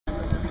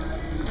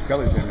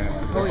Kelly's here,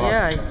 man. Oh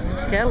yeah,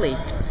 it's Kelly.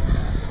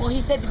 Well,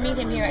 he said to meet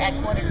him here at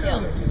Quarter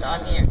Till, so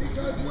I'm here.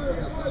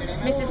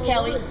 Mrs.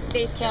 Kelly,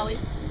 Faith Kelly.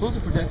 Who's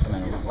the production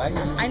manager? Why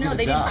didn't you I know, get a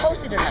they job? didn't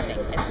post it or nothing.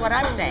 That's what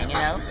I'm saying, you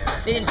know?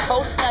 They didn't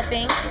post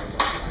nothing.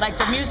 Like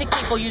the music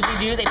people usually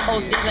do. They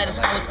post it, let us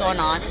know what's going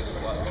on.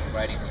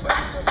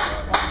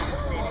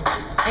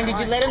 And did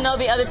you let him know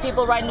the other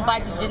people riding the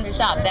bike that didn't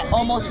stop? That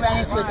almost ran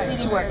into a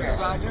city worker.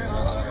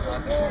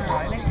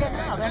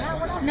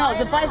 No,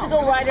 the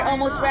bicycle rider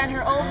almost ran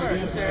her over.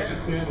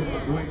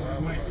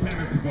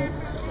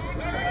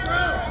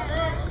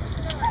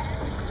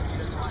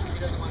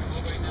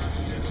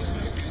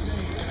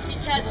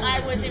 Because I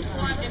was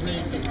informed to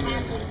meet the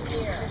captain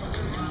here.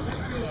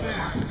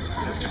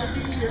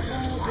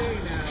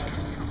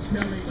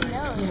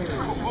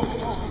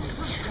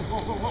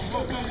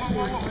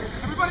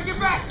 Everybody get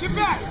back! Get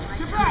back!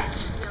 Get back!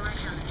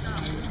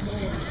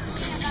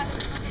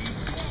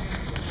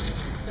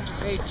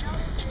 Wait.